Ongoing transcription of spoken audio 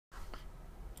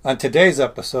On today's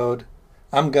episode,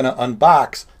 I'm going to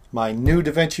unbox my new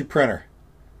Davinci printer.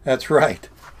 That's right,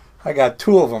 I got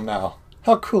two of them now.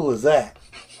 How cool is that?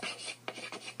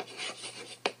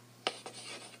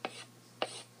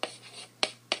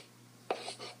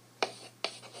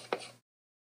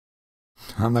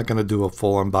 I'm not going to do a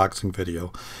full unboxing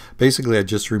video. Basically, I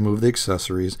just removed the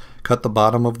accessories, cut the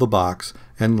bottom of the box,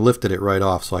 and lifted it right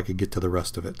off so I could get to the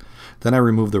rest of it. Then I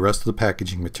removed the rest of the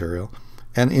packaging material,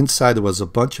 and inside there was a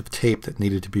bunch of tape that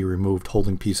needed to be removed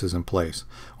holding pieces in place.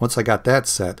 Once I got that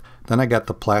set, then I got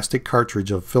the plastic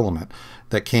cartridge of filament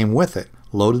that came with it,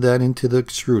 loaded that into the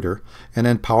extruder, and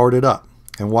then powered it up.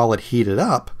 And while it heated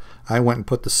up, I went and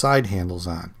put the side handles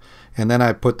on. And then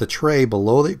I put the tray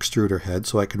below the extruder head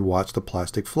so I could watch the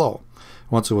plastic flow.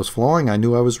 Once it was flowing, I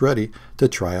knew I was ready to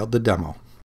try out the demo.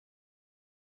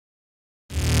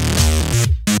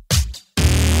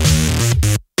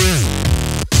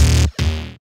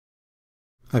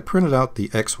 I printed out the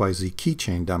XYZ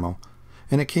keychain demo,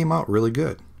 and it came out really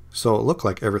good, so it looked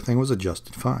like everything was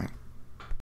adjusted fine.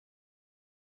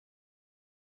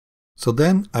 So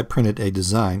then I printed a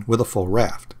design with a full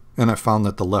raft, and I found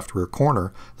that the left rear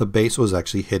corner, the base was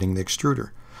actually hitting the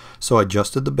extruder. So I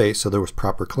adjusted the base so there was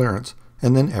proper clearance,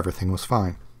 and then everything was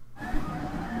fine.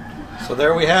 So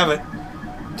there we have it,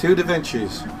 two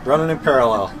Davincis running in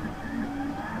parallel.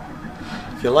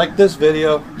 If you like this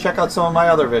video, check out some of my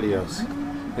other videos.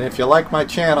 And if you like my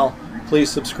channel, please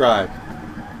subscribe.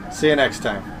 See you next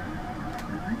time.